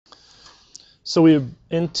So we're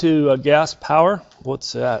into gas power.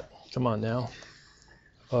 What's that? Come on now.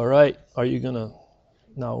 All right. Are you going to...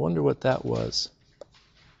 Now, I wonder what that was.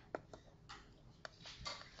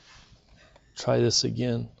 Try this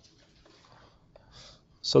again.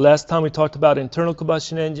 So last time we talked about internal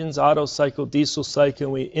combustion engines, Otto cycle, diesel cycle,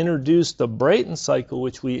 and we introduced the Brayton cycle,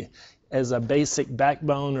 which we, as a basic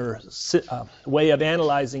backbone or way of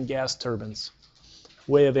analyzing gas turbines.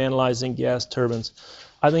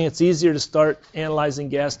 I think it's easier to start analyzing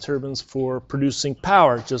gas turbines for producing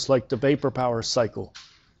power, just like the vapor power cycle.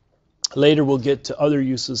 Later we'll get to other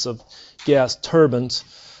uses of gas turbines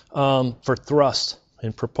for thrust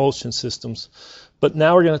and propulsion systems. But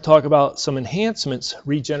now we're going to talk about some enhancements: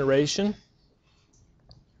 regeneration,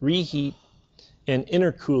 reheat, and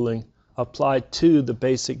intercooling applied to the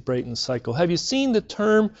basic Brayton cycle. Have you seen the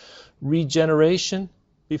term regeneration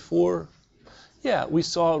before? Yeah, we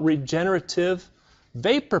saw regenerative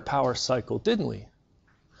vapor power cycle, didn't we?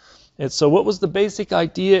 And so what was the basic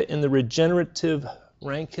idea in the regenerative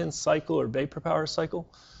Rankine cycle or vapor power cycle?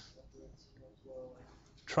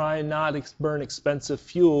 Try and not burn expensive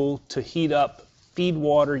fuel to heat up feed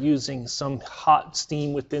water using some hot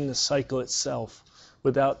steam within the cycle itself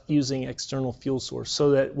without using external fuel source,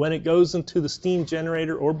 so that when it goes into the steam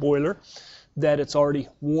generator or boiler, that it's already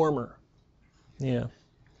warmer. Yeah.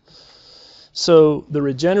 So the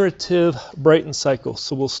regenerative Brayton cycle.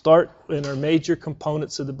 So we'll start in our major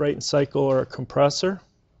components of the Brayton cycle are a compressor,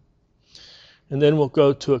 and then we'll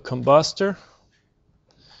go to a combustor,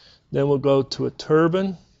 then we'll go to a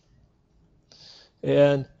turbine,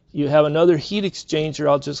 and you have another heat exchanger,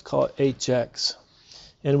 I'll just call it HX.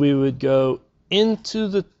 And we would go into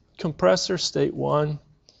the compressor, state 1,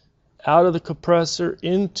 out of the compressor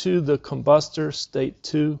into the combustor, state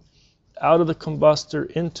 2, out of the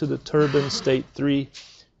combustor into the turbine, state 3,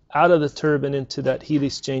 out of the turbine into that heat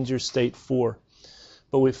exchanger, state 4.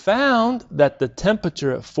 But we found that the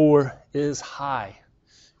temperature at 4 is high.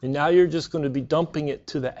 And now you're just going to be dumping it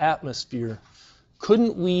to the atmosphere.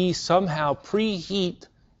 Couldn't we somehow preheat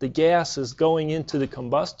the gases going into the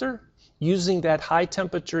combustor using that high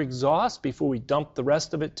temperature exhaust before we dump the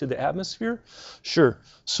rest of it to the atmosphere? Sure.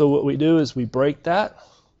 So what we do is we break that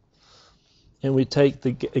and we take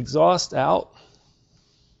the exhaust out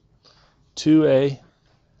to a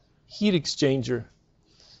heat exchanger,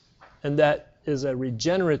 and that is a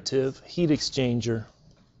regenerative heat exchanger.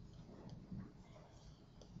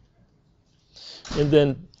 And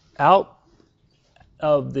then out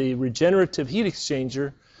of the regenerative heat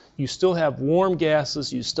exchanger, you still have warm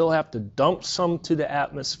gases, you still have to dump some to the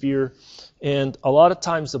atmosphere, and a lot of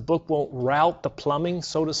times the book won't route the plumbing,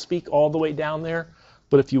 so to speak, all the way down there.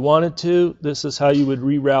 But if you wanted to, this is how you would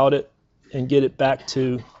reroute it and get it back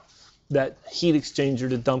to that heat exchanger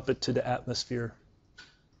to dump it to the atmosphere.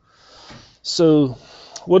 So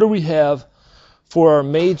what do we have for our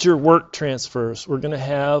major work transfers? We're going to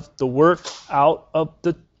have the work out of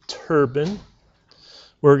the turbine.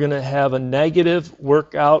 We're going to have a negative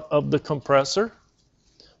work out of the compressor.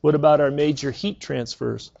 What about our major heat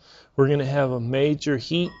transfers? We're going to have a major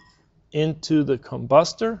heat into the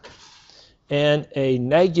combustor and a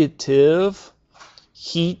negative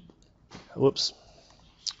heat, let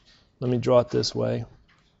me draw it this way,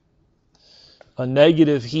 a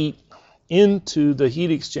negative heat into the heat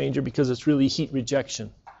exchanger because it's really heat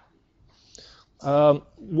rejection.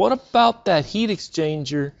 What about that heat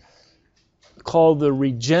exchanger called the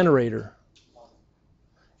regenerator?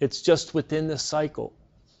 It's just within the cycle.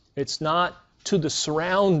 It's not to the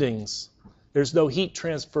surroundings. There's no heat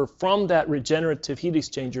transfer from that regenerative heat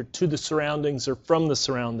exchanger to the surroundings or from the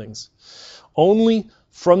surroundings. Only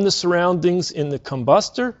from the surroundings in the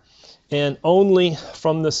combustor, and only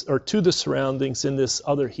from this or to the surroundings in this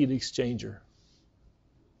other heat exchanger.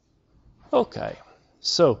 Okay,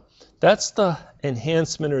 so that's the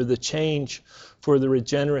enhancement or the change for the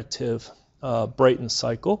regenerative Brayton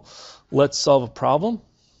cycle. Let's solve a problem.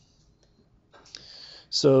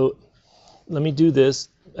 So let me do this.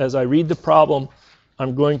 As I read the problem,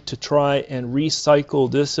 I'm going to try and recycle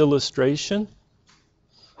this illustration.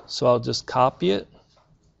 So I'll just copy it,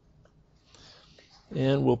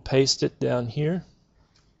 and we'll paste it down here.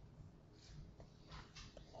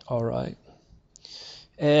 All right.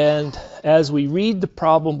 And as we read the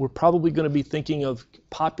problem, we're probably going to be thinking of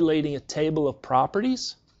populating a table of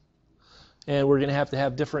properties. And we're going to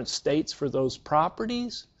have different states for those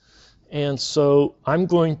properties. And so I'm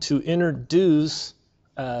going to introduce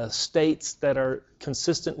states that are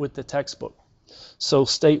consistent with the textbook. So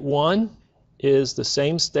state 1 is the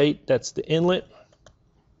same state that's the inlet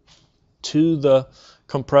to the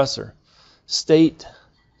compressor. State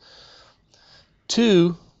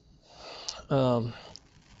 2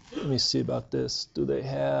 let me see about this. Do they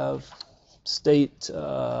have state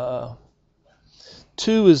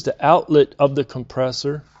 2 is the outlet of the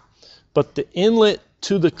compressor, but the inlet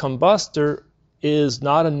to the combustor is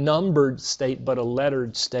not a numbered state but a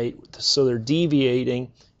lettered state, so they're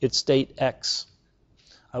deviating. It's state X.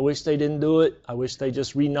 I wish they didn't do it. I wish they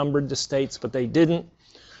just renumbered the states, but they didn't.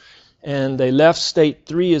 And they left state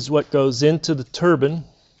 3 as what goes into the turbine,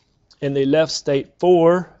 and they left state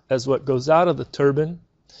 4 as what goes out of the turbine.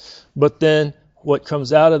 But then what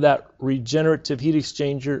comes out of that regenerative heat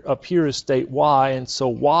exchanger up here is state Y, and so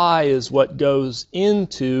Y is what goes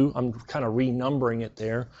into, I'm kind of renumbering it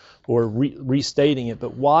there, or restating it,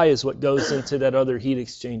 but Y is what goes into that other heat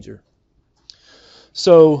exchanger.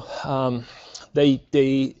 So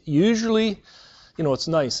they usually, you know, it's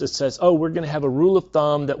nice. It says, oh, we're going to have a rule of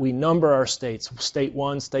thumb that we number our states, state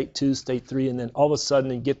 1, state 2, state 3, and then all of a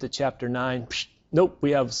sudden you get to chapter 9, nope,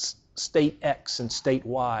 we have state X and state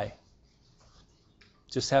Y.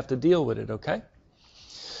 Just have to deal with it, okay?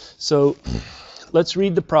 So let's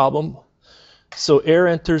read the problem. So air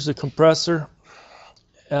enters the compressor,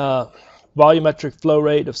 volumetric flow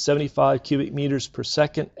rate of 75 cubic meters per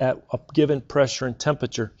second at a given pressure and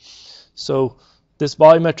temperature. So this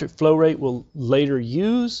volumetric flow rate we'll later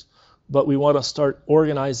use, but we want to start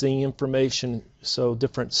organizing information, so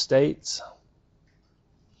different states.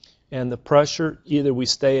 And the pressure, either we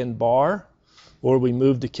stay in bar or we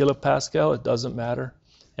move to kilopascal, it doesn't matter.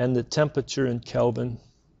 And the temperature in Kelvin.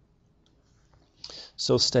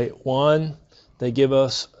 So state 1, they give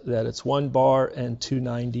us that it's 1 bar and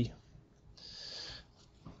 290.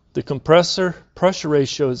 The compressor pressure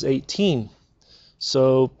ratio is 18.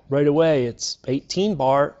 So right away it's 18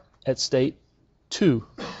 bar at state 2.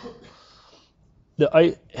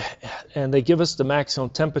 And they give us the maximum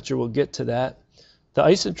temperature, we'll get to that. The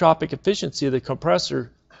isentropic efficiency of the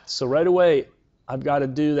compressor, so right away I've got to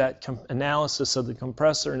do that analysis of the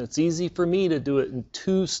compressor, and it's easy for me to do it in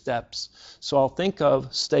 2 steps. So I'll think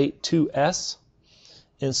of state 2S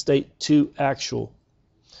and state 2 actual.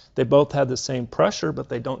 They both have the same pressure, but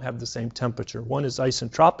they don't have the same temperature. One is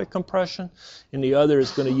isentropic compression, and the other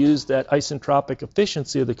is going to use that isentropic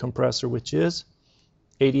efficiency of the compressor, which is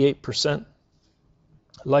 88%.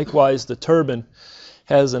 Likewise, the turbine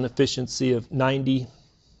has an efficiency of 93%.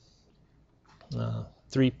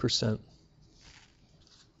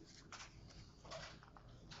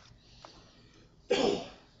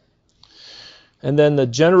 And then the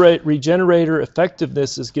regenerator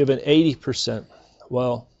effectiveness is given 80%.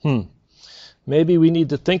 Well, maybe we need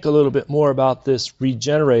to think a little bit more about this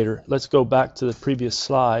regenerator. Let's go back to the previous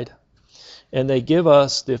slide. And they give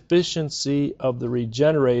us the efficiency of the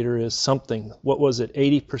regenerator is something. What was it,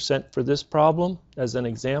 80% for this problem as an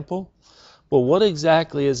example? Well, what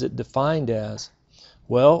exactly is it defined as?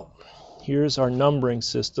 Well, here's our numbering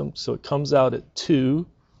system. So it comes out at 2.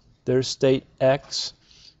 There's state X.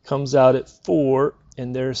 Comes out at 4,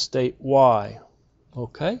 and there's state Y.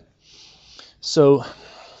 Okay? So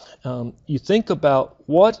you think about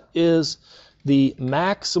what is the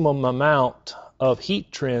maximum amount of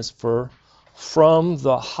heat transfer from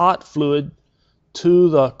the hot fluid to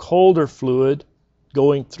the colder fluid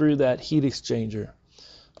going through that heat exchanger.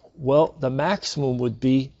 Well, the maximum would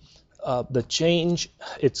be the change.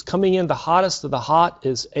 It's coming in, the hottest of the hot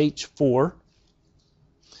is H4.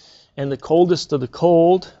 And the coldest of the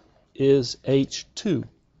cold is H2.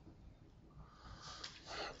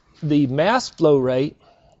 The mass flow rate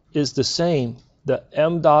is the same. The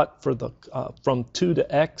m dot for the from 2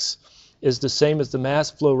 to x is the same as the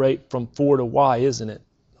mass flow rate from 4 to y, isn't it?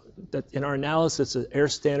 That in our analysis, it's an air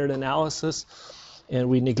standard analysis, and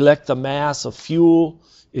we neglect the mass of fuel.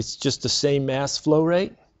 It's just the same mass flow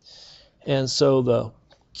rate. And so the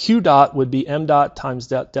Q dot would be m dot times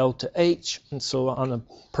that delta H. And so on a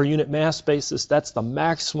per unit mass basis, that's the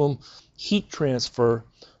maximum heat transfer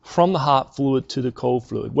from the hot fluid to the cold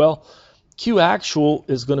fluid. Well, Q actual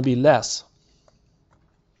is going to be less.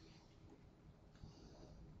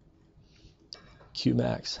 Q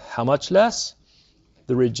max. How much less?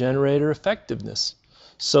 The regenerator effectiveness.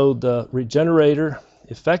 So the regenerator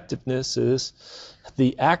effectiveness is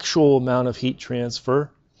the actual amount of heat transfer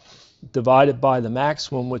divided by the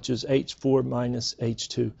maximum, which is H4 minus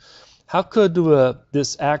H2. How could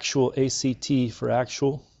this actual ACT for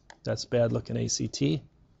actual, that's bad looking ACT,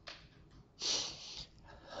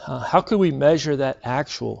 how could we measure that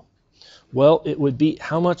actual? Well, it would be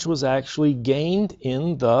how much was actually gained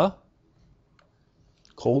in the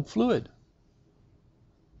cold fluid.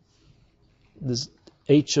 This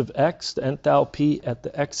H of X, the enthalpy at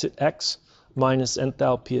the exit X, minus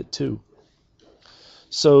enthalpy at 2.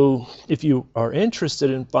 So if you are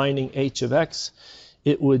interested in finding h of x,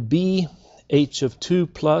 it would be h of 2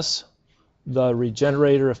 plus the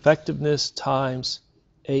regenerator effectiveness times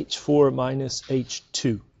h4 minus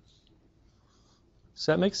h2. Does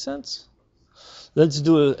that make sense? Let's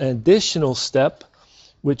do an additional step,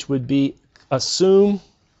 which would be assume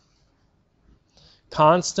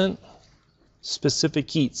constant specific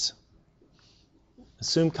heats.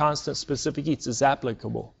 Assume constant specific heats is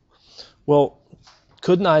applicable. Well,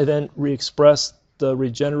 couldn't I then re-express the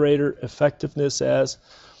regenerator effectiveness as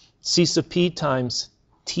C sub P times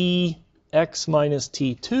Tx minus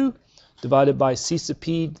T2 divided by C sub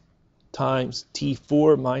P times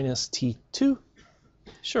T4 minus T2?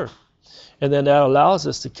 Sure. And then that allows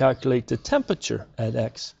us to calculate the temperature at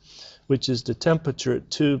X, which is the temperature at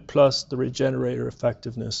 2 plus the regenerator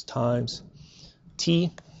effectiveness times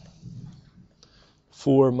T4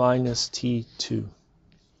 minus T2.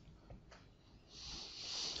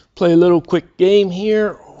 Play a little quick game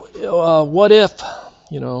here. What if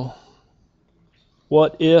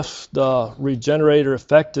the regenerator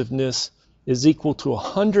effectiveness is equal to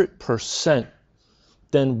 100%?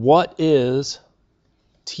 Then what is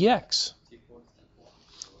Tx?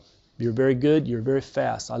 You're very good. You're very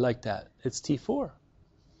fast. I like that. It's T4.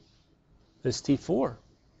 It's T4.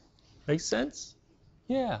 Makes sense?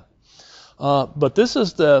 Yeah. But this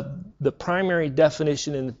is the primary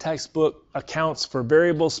definition in the textbook, accounts for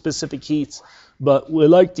variable specific heats, but we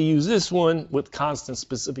like to use this one with constant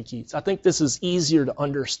specific heats. I think this is easier to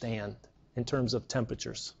understand in terms of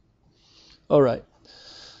temperatures. All right.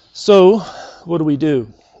 So what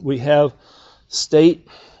do? We have state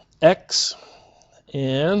X,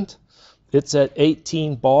 and it's at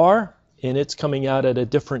 18 bar, and it's coming out at a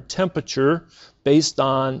different temperature based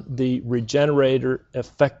on the regenerator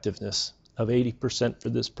effectiveness of 80% for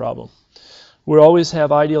this problem. We always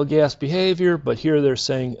have ideal gas behavior, but here they're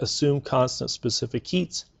saying assume constant specific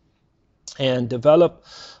heats and develop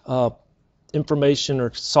information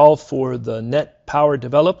or solve for the net power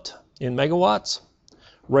developed in megawatts,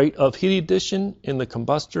 rate of heat addition in the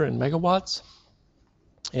combustor in megawatts,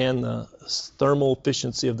 and the thermal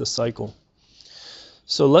efficiency of the cycle.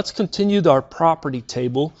 So let's continue our property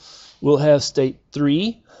table. We'll have state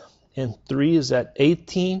 3, and 3 is at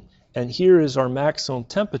 18, and here is our maximum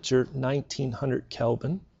temperature, 1900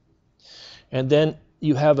 Kelvin. And then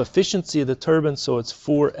you have efficiency of the turbine, so it's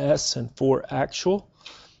 4S and 4 actual.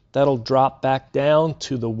 That'll drop back down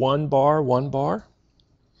to the 1 bar.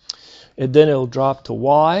 And then it'll drop to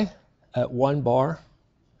Y at 1 bar.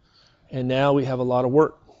 And now we have a lot of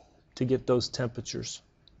work to get those temperatures.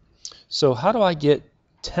 So how do I get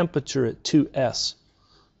temperature at 2S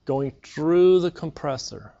going through the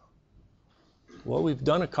compressor? Well, we've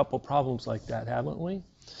done a couple problems like that, haven't we?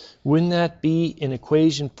 Wouldn't that be in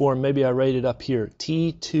equation form? Maybe I write it up here.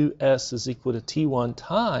 T2S is equal to T1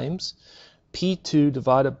 times P2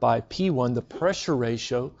 divided by P1, the pressure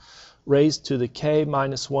ratio, raised to the K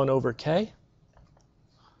minus 1 over K.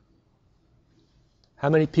 How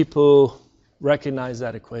many people recognize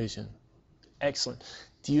that equation? Excellent.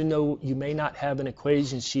 Do you know you may not have an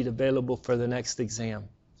equation sheet available for the next exam?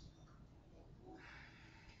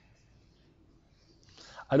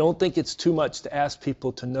 I don't think it's too much to ask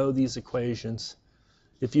people to know these equations.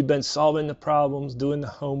 If you've been solving the problems, doing the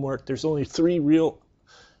homework, there's only 3 real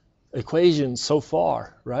equations so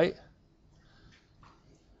far, right?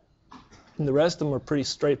 And the rest of them are pretty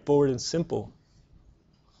straightforward and simple.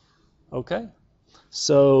 Okay?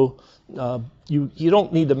 So you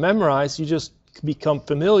don't need to memorize, you just become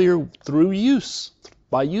familiar through use,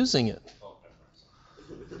 by using it.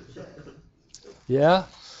 Yeah?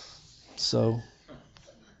 So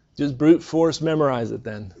just brute force memorize it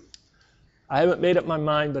then. I haven't made up my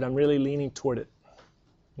mind, but I'm really leaning toward it.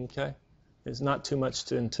 Okay? There's not too much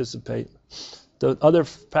to anticipate. The other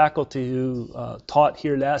faculty who taught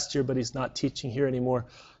here last year, but he's not teaching here anymore,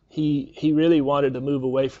 he really wanted to move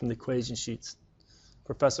away from the equation sheets.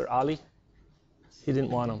 Professor Ali, he didn't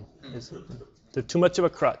want them. They're too much of a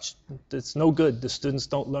crutch. It's no good. The students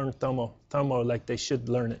don't learn thermo like they should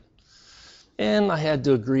learn it. And I had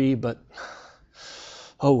to agree, but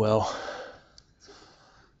oh well.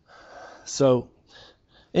 So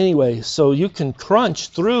anyway, so you can crunch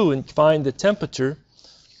through and find the temperature.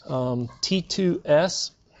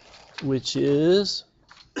 T2S, which is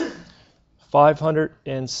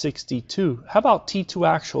 562. How about T2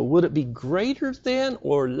 actual? Would it be greater than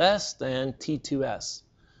or less than T2S?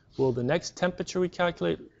 Well, the next temperature we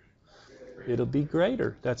calculate, it'll be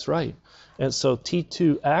greater. That's right. And so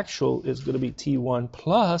T2 actual is going to be T1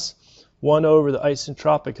 plus 1 over the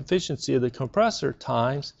isentropic efficiency of the compressor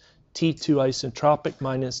times T2 isentropic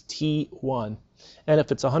minus T1. And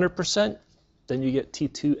if it's 100%, then you get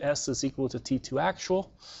T2S is equal to T2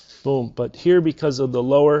 actual. Boom. But here, because of the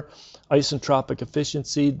lower isentropic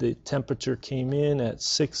efficiency, the temperature came in at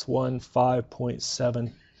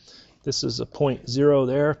 615.7. This is a 0.0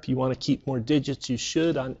 there. If you want to keep more digits, you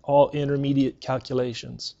should on all intermediate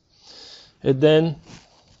calculations. And then,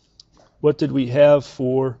 what did we have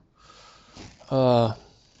for... I'm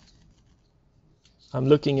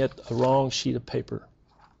looking at the wrong sheet of paper.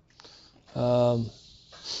 What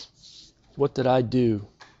did I do?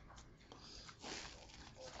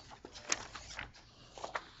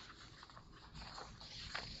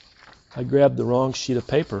 I grabbed the wrong sheet of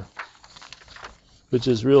paper, which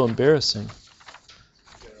is real embarrassing.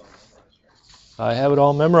 I have it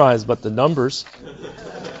all memorized, but the numbers.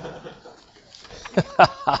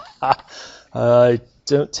 I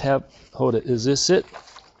don't have... Hold it. Is this it?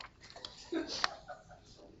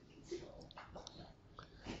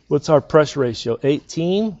 What's our pressure ratio?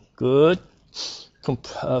 18. Good.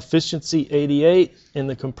 Efficiency 88. In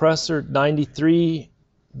the compressor, 93.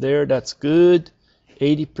 There, that's good.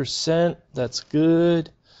 80%, that's good.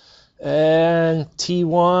 And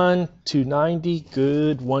T1 to 90,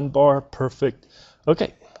 good. 1 bar, perfect.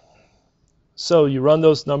 Okay. So you run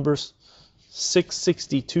those numbers,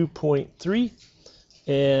 662.3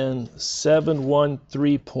 and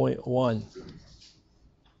 713.1.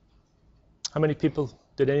 How many people,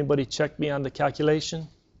 did anybody check me on the calculation?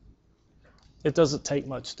 It doesn't take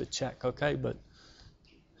much to check, okay? But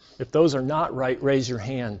if those are not right, raise your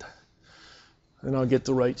hand. And I'll get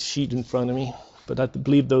the right sheet in front of me. But I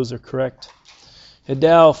believe those are correct. And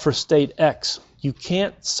now for state X. You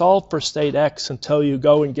can't solve for state X until you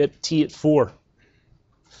go and get T at 4.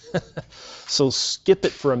 So skip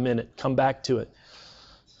it for a minute. Come back to it.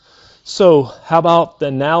 So how about the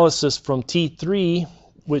analysis from T3,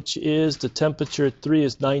 which is the temperature at 3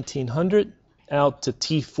 is 1900, out to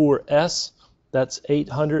T4S, that's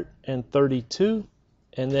 832.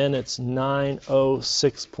 And then it's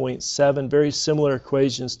 906.7. Very similar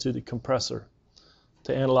equations to the compressor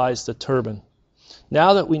to analyze the turbine.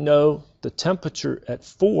 Now that we know the temperature at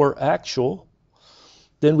 4 actual,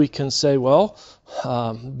 then we can say, well,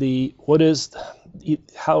 however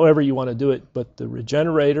you want to do it, but the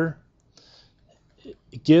regenerator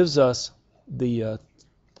gives us the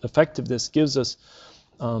effectiveness gives us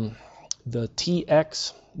the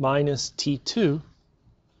Tx minus T2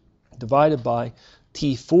 divided by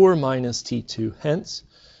T4 minus T2. Hence,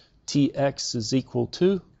 Tx is equal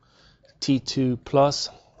to T2 plus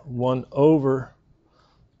 1 over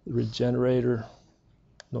the regenerator.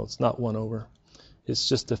 No, it's not 1 over. It's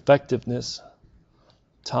just effectiveness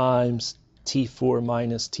times T4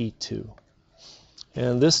 minus T2.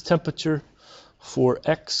 And this temperature for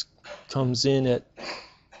X comes in at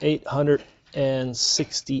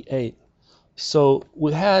 868. So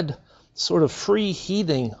we had sort of free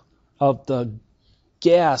heating of the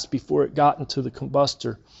gas before it got into the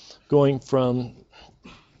combustor, going from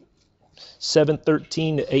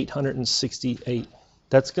 713 to 868.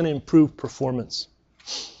 That's going to improve performance.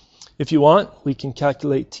 If you want, we can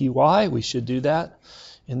calculate Ty. We should do that.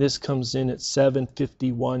 And this comes in at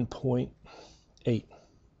 751.8.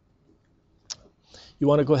 You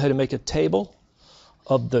want to go ahead and make a table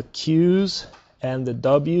of the Q's and the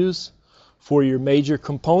W's for your major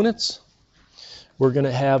components. We're going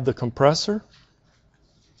to have the compressor.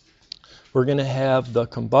 We're going to have the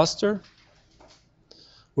combustor.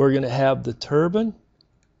 We're going to have the turbine.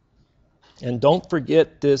 And don't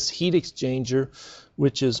forget this heat exchanger,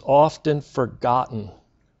 which is often forgotten.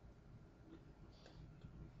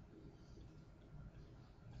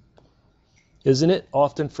 Isn't it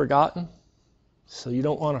often forgotten? So you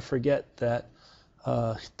don't want to forget that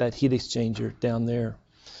that heat exchanger down there.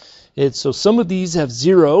 And so some of these have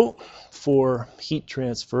 0 for heat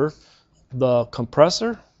transfer. The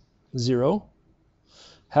compressor, 0.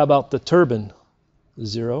 How about the turbine?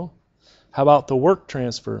 0. How about the work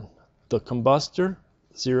transfer? The combustor,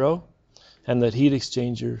 0. And the heat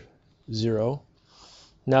exchanger, 0.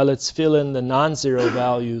 Now let's fill in the non-zero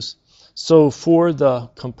values. So for the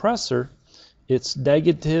compressor, it's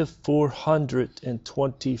negative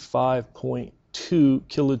 425.2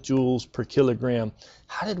 kilojoules per kilogram.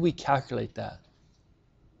 How did we calculate that?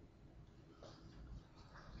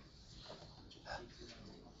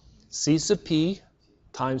 C sub P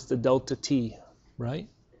times the delta T, right?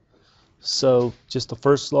 So just the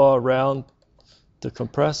first law around the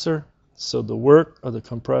compressor. So the work of the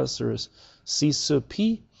compressor is C sub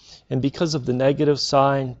P. And because of the negative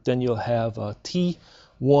sign, then you'll have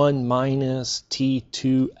T1 minus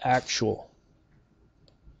T2 actual.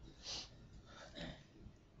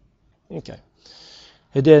 Okay.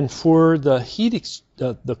 And then for the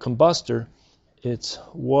the combustor, it's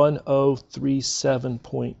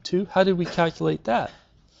 1037.2. How did we calculate that?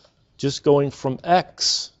 Just going from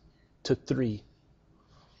X to 3.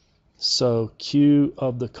 So Q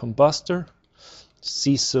of the combustor,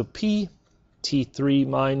 C sub P, T3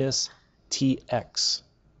 minus Tx.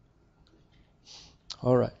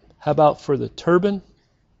 All right. How about for the turbine?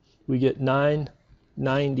 We get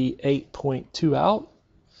 998.2 out.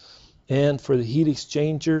 And for the heat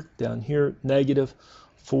exchanger, down here, negative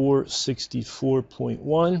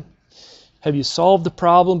 464.1. Have you solved the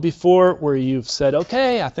problem before where you've said,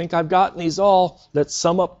 okay, I think I've gotten these all. Let's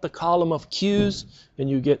sum up the column of Q's, and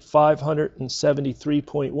you get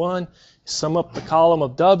 573.1. Sum up the column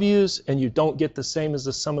of W's, and you don't get the same as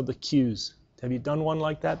the sum of the Q's. Have you done one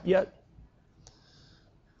like that yet?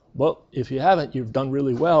 Well, if you haven't, you've done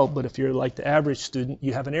really well. But if you're like the average student,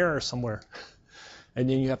 you have an error somewhere. And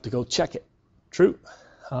then you have to go check it. True.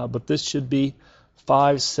 But this should be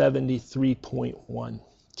 573.1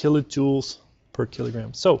 kilojoules per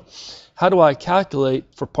kilogram. So how do I calculate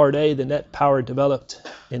for part A the net power developed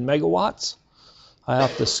in megawatts? I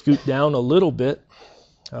have to scoot down a little bit.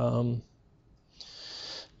 I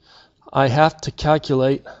have to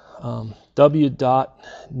calculate W dot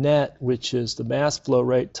net, which is the mass flow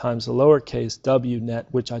rate times the lowercase w net,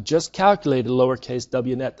 which I just calculated lowercase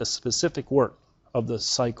w net, the specific work of the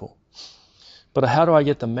cycle. But how do I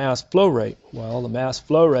get the mass flow rate? Well, the mass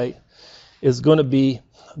flow rate is going to be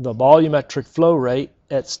the volumetric flow rate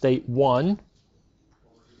at state 1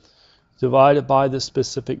 divided by the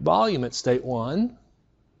specific volume at state 1.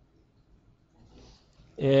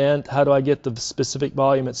 And how do I get the specific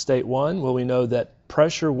volume at state 1? Well, we know that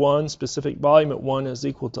pressure 1, specific volume at 1 is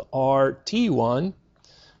equal to RT1.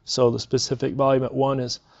 So the specific volume at 1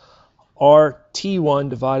 is RT1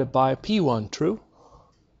 divided by P1, true?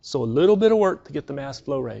 So a little bit of work to get the mass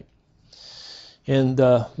flow rate. And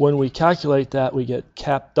when we calculate that, we get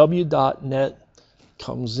cap W dot net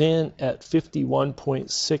comes in at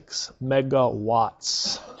 51.6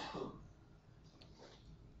 megawatts.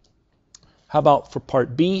 How about for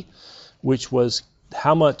part B, which was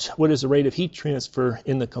what is the rate of heat transfer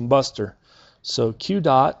in the combustor? So Q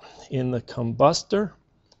dot in the combustor,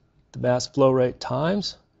 the mass flow rate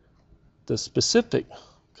times the specific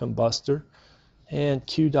combustor, and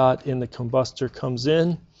Q dot in the combustor comes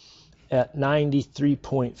in at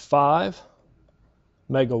 93.5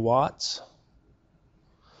 megawatts.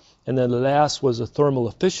 And then the last was the thermal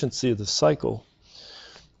efficiency of the cycle.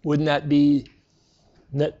 Wouldn't that be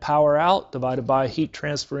net power out divided by heat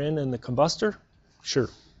transfer in the combustor? Sure.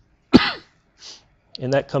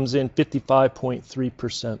 And that comes in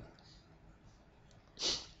 55.3%.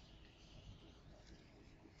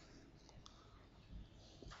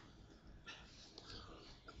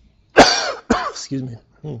 Excuse me.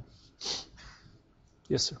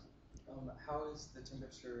 Yes, sir. How is the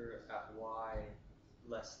temperature at Y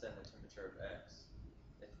less than the temperature of X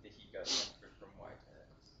if the heat got transferred from Y to X?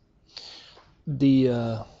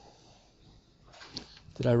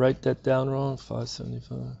 Did I write that down wrong?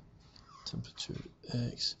 575 temperature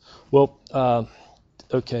X. Well,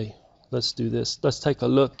 okay, let's do this. Let's take a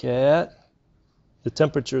look at the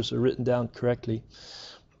temperatures are written down correctly.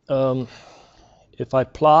 If I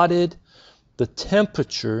plotted the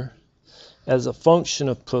temperature as a function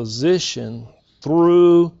of position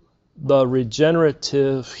through the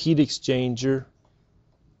regenerative heat exchanger.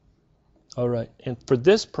 All right, and for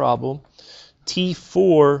this problem,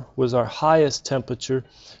 T4 was our highest temperature,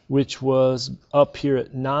 which was up here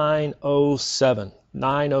at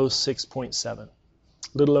 906.7, a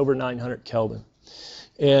little over 900 Kelvin.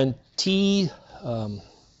 And T2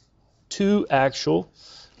 actual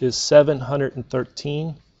is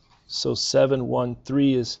 713, so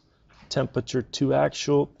 713 is temperature 2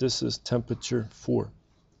 actual. This is temperature 4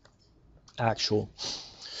 actual.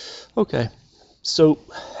 Okay, so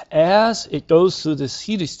as it goes through this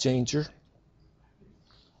heat exchanger,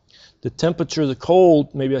 the temperature of the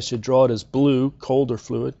cold, maybe I should draw it as blue, colder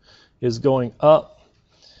fluid, is going up,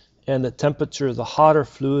 and the temperature of the hotter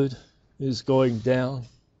fluid is going down.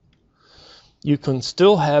 You can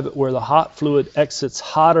still have it where the hot fluid exits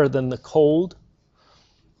hotter than the cold,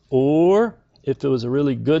 or if it was a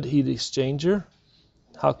really good heat exchanger,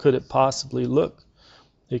 how could it possibly look?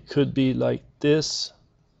 It could be like this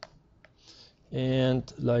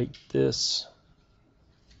and like this.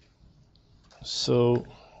 So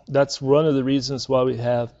that's one of the reasons why we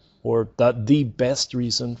have, or the best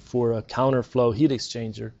reason for a counterflow heat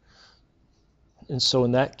exchanger. And so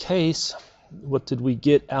in that case, what did we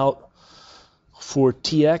get out for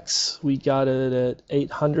TX? We got it at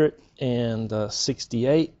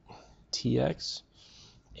 868 TX.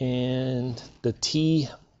 and the T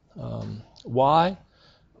Y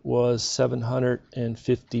was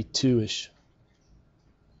 752-ish.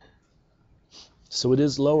 So it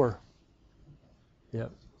is lower.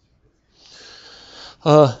 Yep.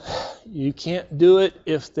 You can't do it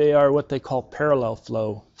if they are what they call parallel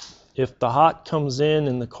flow. If the hot comes in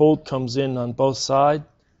and the cold comes in on both sides,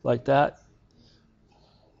 like that.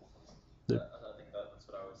 I think that's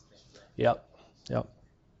what I was thinking. Yep.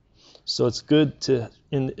 So it's good to,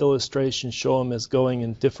 in the illustration, show them as going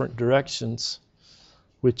in different directions,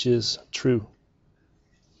 which is true.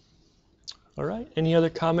 All right. Any other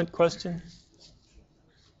comment, question?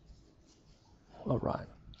 All right.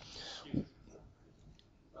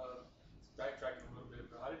 Backtracking a little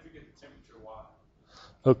bit, but how did you get the temperature? Why?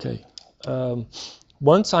 Okay.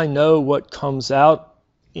 Once I know what comes out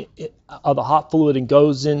of the hot fluid and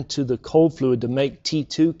goes into the cold fluid to make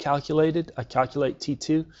T2 calculated, I calculate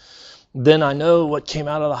T2, then I know what came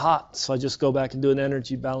out of the hot. So I just go back and do an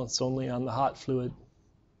energy balance only on the hot fluid.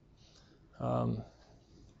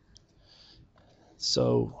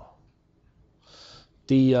 So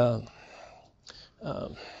the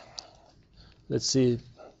let's see,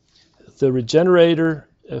 the regenerator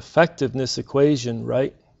effectiveness equation,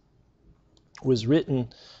 right, was written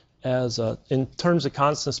as in terms of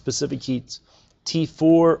constant specific heats,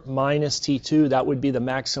 T4 minus T2, that would be the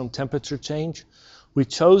maximum temperature change. We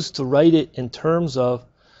chose to write it in terms of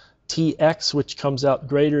Tx, which comes out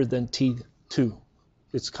greater than T2.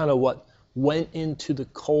 It's kind of what went into the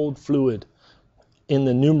cold fluid in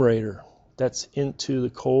the numerator. That's into the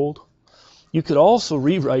cold. You could also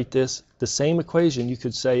rewrite this, the same equation. You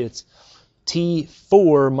could say it's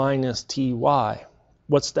T4 minus Ty.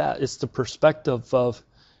 What's that? It's the perspective of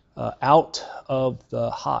out of the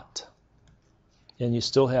hot. And you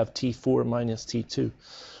still have T4 minus T2.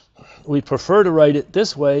 We prefer to write it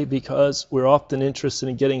this way because we're often interested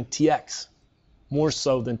in getting Tx, more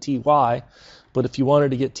so than Ty. But if you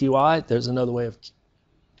wanted to get Ty, there's another way of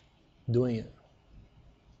doing it.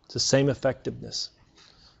 It's the same effectiveness,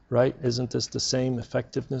 right? Isn't this the same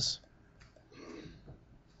effectiveness?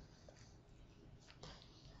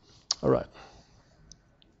 All right.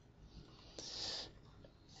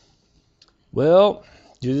 Well,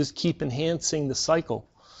 you just keep enhancing the cycle.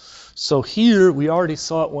 So here, we already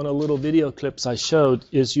saw it one of the little video clips I showed,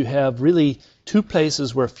 is you have really two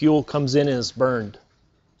places where fuel comes in and is burned.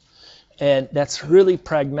 And that's really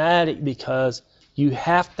pragmatic because you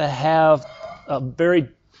have to have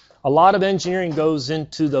a lot of engineering goes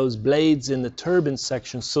into those blades in the turbine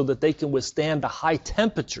section so that they can withstand the high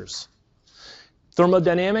temperatures.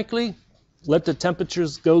 Thermodynamically, let the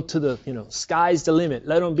temperatures go to the, sky's the limit.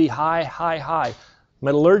 Let them be high, high, high.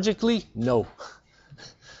 Metallurgically, no.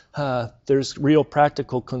 There's real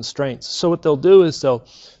practical constraints. So what they'll do is they'll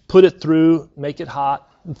put it through, make it hot,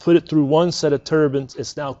 and put it through one set of turbines.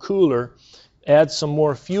 It's now cooler. Add some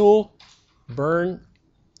more fuel, burn,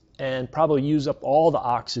 and probably use up all the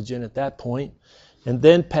oxygen at that point, and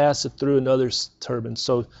then pass it through another turbine.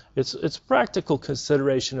 So it's practical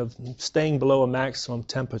consideration of staying below a maximum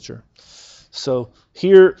temperature. So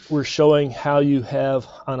here we're showing how you have,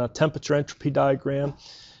 on a temperature entropy diagram,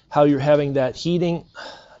 how you're having that heating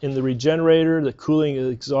in the regenerator, the cooling of the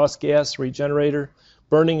exhaust gas regenerator,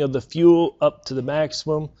 burning of the fuel up to the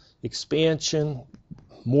maximum, expansion,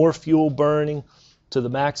 more fuel burning to the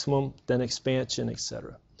maximum, then expansion,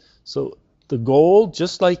 etc. So the goal,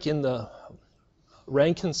 just like in the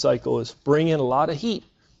Rankine cycle, is bring in a lot of heat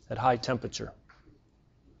at high temperature.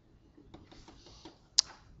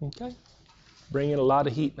 Okay? Bring in a lot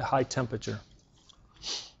of heat at high temperature.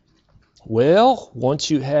 Well, once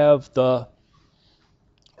you have the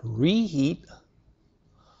reheat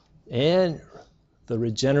and the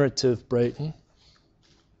regenerative Brayton,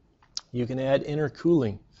 you can add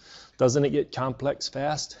intercooling. Doesn't it get complex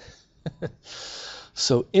fast?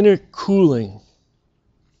 So intercooling.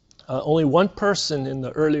 Only one person in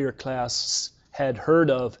the earlier class had heard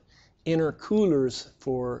of intercoolers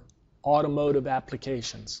for automotive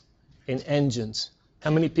applications in engines. How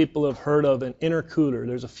many people have heard of an intercooler?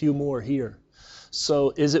 There's a few more here.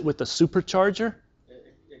 So is it with the supercharger?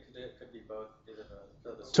 It could be both, either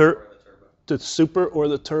the super or the turbo. The super or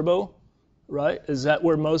the turbo, right? Is that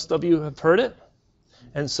where most of you have heard it?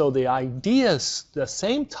 And so the idea is the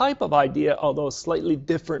same type of idea, although a slightly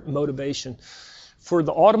different motivation. For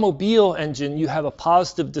the automobile engine, you have a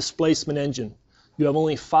positive displacement engine. You have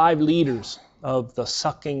only 5 liters of the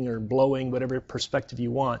sucking or blowing, whatever perspective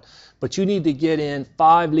you want. But you need to get in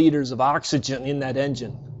 5 liters of oxygen in that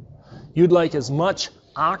engine. You'd like as much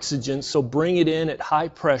oxygen, so bring it in at high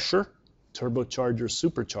pressure, turbocharge or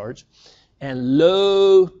supercharge, and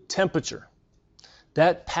low temperature.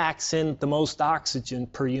 that packs in the most oxygen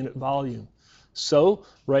per unit volume. So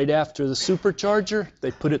right after the supercharger,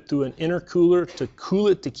 they put it through an intercooler to cool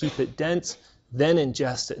it, to keep it dense, then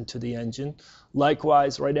ingest it into the engine.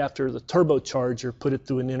 Likewise, right after the turbocharger, put it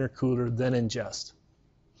through an intercooler, then ingest.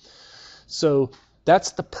 So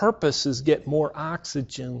that's the purpose, is get more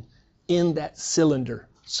oxygen in that cylinder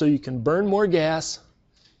so you can burn more gas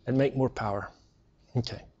and make more power.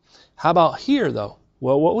 Okay. How about here, though?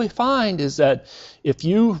 Well, what we find is that if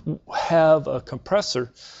you have a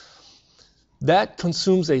compressor, that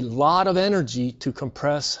consumes a lot of energy to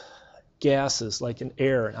compress gases, like an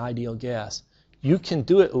air, an ideal gas. You can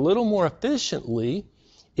do it a little more efficiently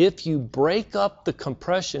if you break up the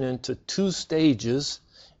compression into 2 stages,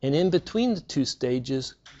 and in between the 2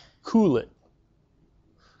 stages, cool it.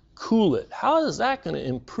 Cool it. How is that going to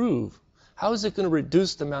improve? How is it going to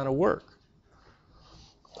reduce the amount of work?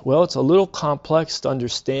 Well, it's a little complex to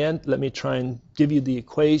understand. Let me try and give you the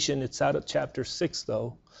equation. It's out of chapter 6,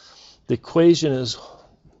 though. The equation is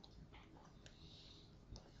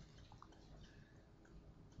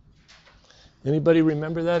anybody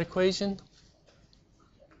remember that equation?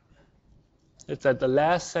 It's at the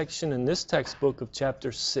last section in this textbook of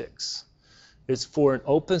chapter 6. It's for an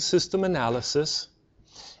open system analysis.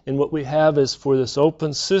 And what we have is, for this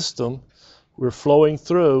open system, we're flowing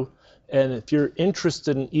through. And if you're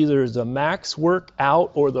interested in either the max work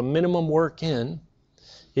out or the minimum work in,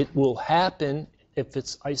 it will happen if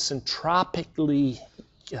it's isentropically,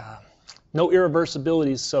 no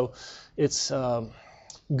irreversibilities, so it's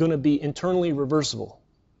going to be internally reversible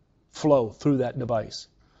flow through that device.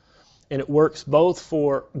 And it works both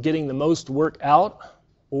for getting the most work out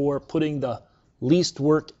or putting the least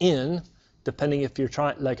work in, depending if you're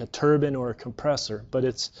trying like a turbine or a compressor. But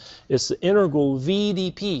it's the integral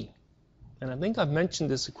VdP. And I think I've mentioned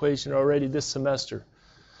this equation already this semester.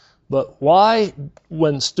 But why,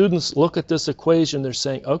 when students look at this equation, they're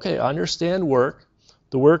saying, okay, I understand work.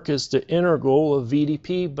 The work is the integral of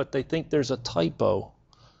VdP, but they think there's a typo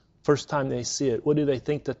first time they see it. What do they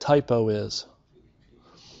think the typo is?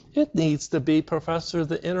 It needs to be, Professor,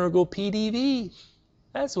 the integral PDV.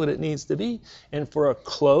 That's what it needs to be. And for a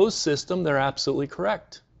closed system, they're absolutely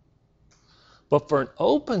correct. But for an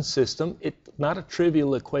open system, it's not a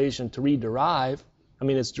trivial equation to rederive. I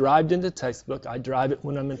mean, it's derived in the textbook. I derive it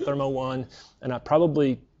when I'm in Thermo 1, and I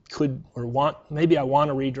probably could or want, maybe I want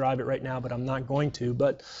to rederive it right now, but I'm not going to.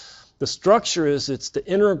 But the structure is, it's the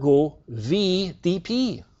integral V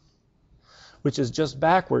dP, which is just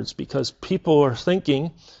backwards, because people are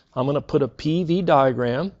thinking, I'm going to put a PV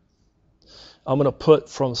diagram. I'm going to put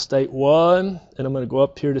from state 1, and I'm going to go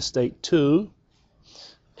up here to state 2.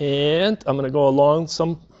 And I'm going to go along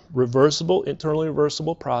some reversible, internally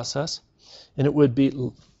reversible process. And it would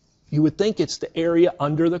be, you would think it's the area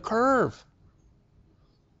under the curve.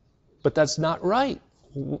 But that's not right.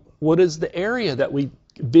 What is the area that we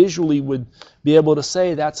visually would be able to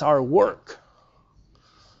say that's our work?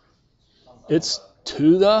 It's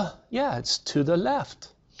to the, it's to the left.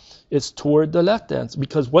 It's toward the left end.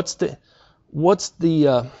 Because what's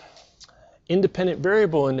the independent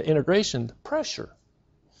variable in the integration? The pressure.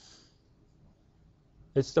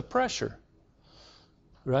 It's the pressure,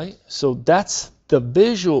 right? So that's the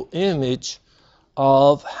visual image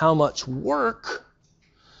of how much work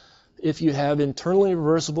if you have internally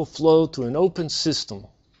reversible flow to an open system.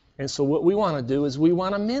 And so what we want to do is we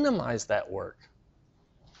want to minimize that work.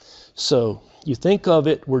 So you think of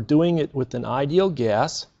it, we're doing it with an ideal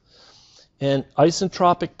gas. And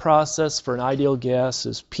isentropic process for an ideal gas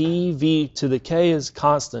is PV to the K is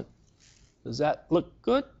constant. Does that look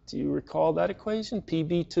good? Do you recall that equation?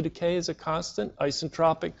 PV to the K is a constant,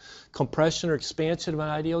 isentropic compression or expansion of an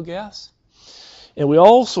ideal gas. And we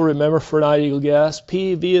also remember, for an ideal gas,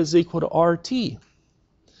 PV is equal to RT.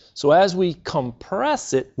 So as we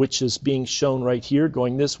compress it, which is being shown right here,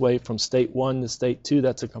 going this way from state 1 to state 2,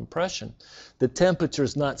 that's a compression. The temperature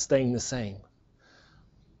is not staying the same.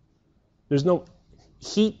 There's no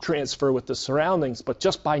heat transfer with the surroundings, but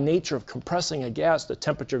just by nature of compressing a gas, the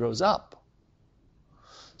temperature goes up.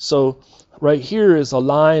 So right here is a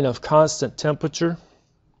line of constant temperature.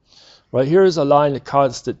 Right here is a line of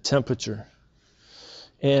constant temperature.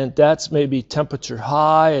 And that's maybe temperature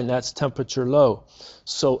high, and that's temperature low.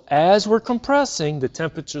 So as we're compressing, the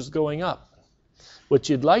temperature's going up. What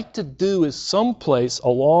you'd like to do is someplace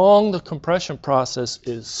along the compression process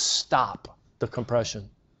is stop the compression.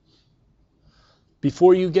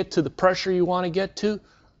 Before you get to the pressure you want to get to,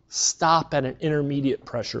 stop at an intermediate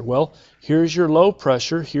pressure. Well, here's your low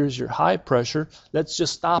pressure, here's your high pressure. Let's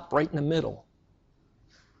just stop right in the middle.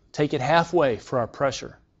 Take it halfway for our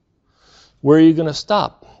pressure. Where are you going to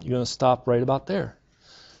stop? You're going to stop right about there.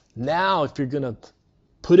 Now, if you're going to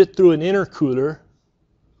put it through an intercooler,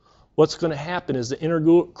 what's going to happen? Is the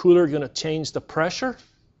intercooler going to change the pressure?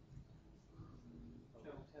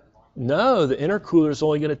 No, the intercooler is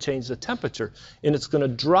only going to change the temperature, and it's going to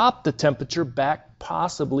drop the temperature back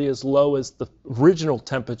possibly as low as the original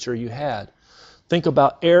temperature you had. Think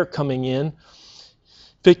about air coming in.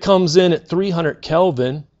 If it comes in at 300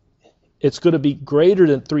 Kelvin, it's going to be greater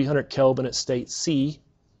than 300 Kelvin at state C.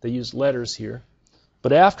 They use letters here.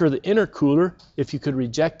 But after the intercooler, if you could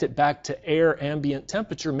reject it back to air ambient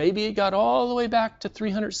temperature, maybe it got all the way back to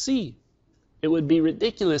 300 C. It would be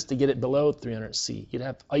ridiculous to get it below 300 C. You'd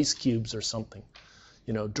have ice cubes or something,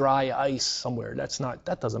 you know, dry ice somewhere.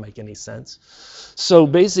 That doesn't make any sense. So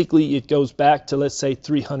basically it goes back to, let's say,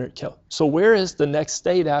 300 Kelvin. So where is the next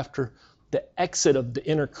state after the exit of the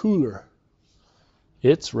intercooler?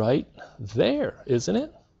 It's right there, isn't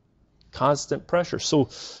it? Constant pressure. So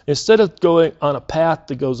instead of going on a path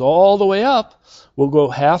that goes all the way up, we'll go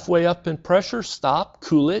halfway up in pressure, stop,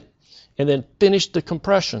 cool it, and then finish the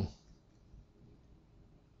compression.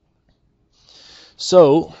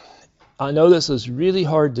 So I know this is really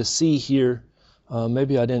hard to see here.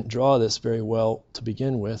 Maybe I didn't draw this very well to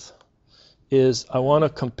begin with. Is I want to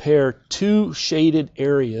compare two shaded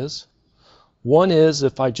areas. One is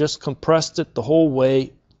if I just compressed it the whole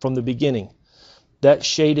way from the beginning. That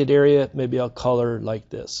shaded area, maybe I'll color like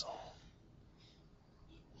this.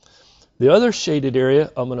 The other shaded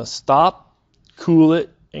area, I'm going to stop, cool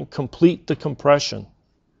it, and complete the compression.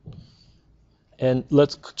 And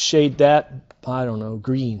let's shade that, I don't know,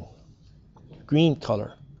 green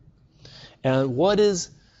color. And what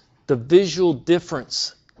is the visual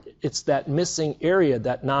difference? It's that missing area,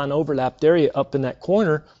 that non-overlapped area up in that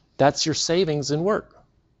corner. That's your savings in work,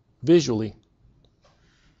 visually.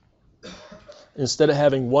 Instead of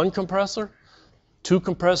having one compressor, two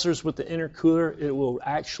compressors with the intercooler, it will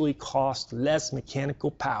actually cost less mechanical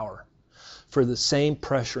power for the same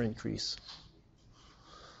pressure increase.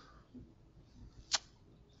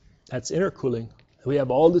 That's intercooling. We have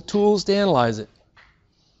all the tools to analyze it.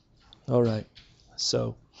 All right.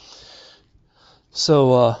 So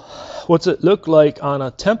what's it look like on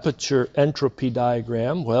a temperature entropy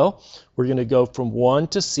diagram? Well, we're going to go from 1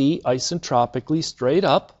 to C isentropically straight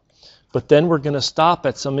up, but then we're going to stop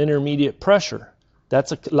at some intermediate pressure.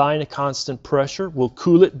 That's a line of constant pressure. We'll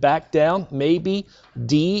cool it back down. Maybe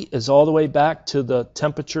D is all the way back to the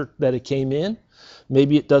temperature that it came in.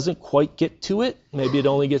 Maybe it doesn't quite get to it. Maybe it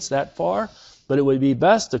only gets that far. But it would be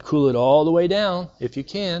best to cool it all the way down, if you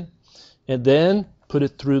can, and then put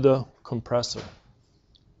it through the compressor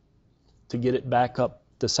to get it back up,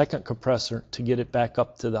 the second compressor, to get it back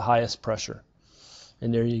up to the highest pressure.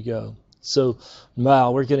 And there you go. So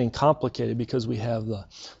now we're getting complicated because we have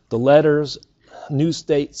the letters, new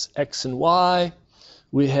states X and Y.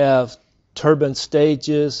 We have turbine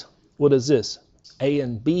stages. What is this? A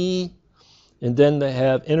and B. And then they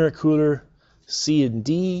have intercooler C and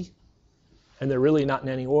D. And they're really not in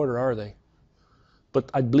any order, are they?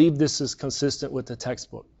 But I believe this is consistent with the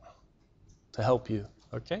textbook to help you.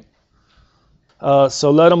 Okay?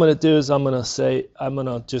 So what I'm going to do is I'm going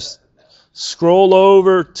to just scroll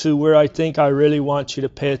over to where I think I really want you to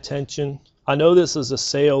pay attention. I know this is a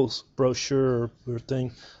sales brochure or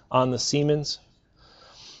thing on the Siemens.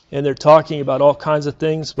 And they're talking about all kinds of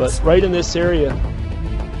things, but right in this area,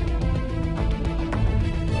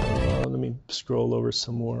 let me scroll over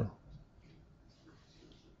some more.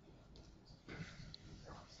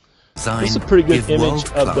 This is a pretty good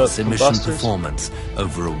image of the emission combustors. performance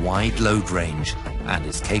over a wide load range and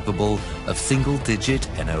is capable of single-digit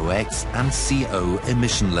NOx and CO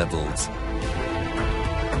emission levels.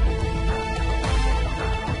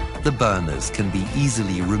 The burners can be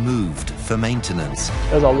easily removed for maintenance.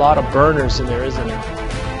 There's a lot of burners in there, isn't there?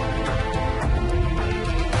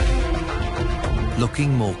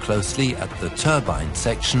 Looking more closely at the turbine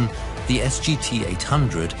section, the SGT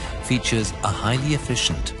 800 features a highly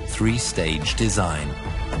efficient three-stage design.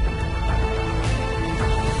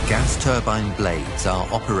 Gas turbine blades are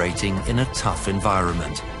operating in a tough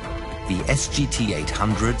environment. The SGT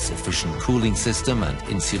 800's efficient cooling system and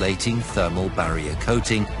insulating thermal barrier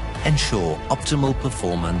coating ensure optimal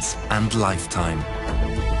performance and lifetime.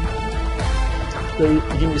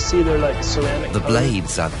 Can you see they're like ceramic? The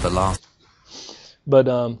blades at the last... But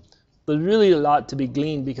there's really a lot to be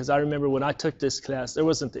gleaned, because I remember when I took this class, there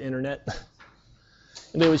wasn't the internet.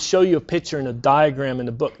 And they would show you a picture and a diagram in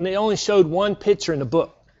the book. And they only showed one picture in the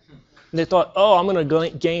book. And they thought, oh, I'm going to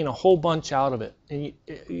gain a whole bunch out of it. And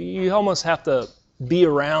you almost have to be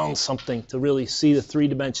around something to really see the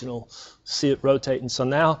three-dimensional, see it rotate. And so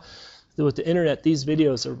now with the internet, these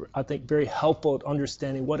videos are, I think, very helpful at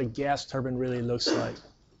understanding what a gas turbine really looks like.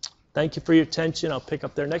 Thank you for your attention. I'll pick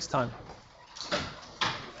up there next time.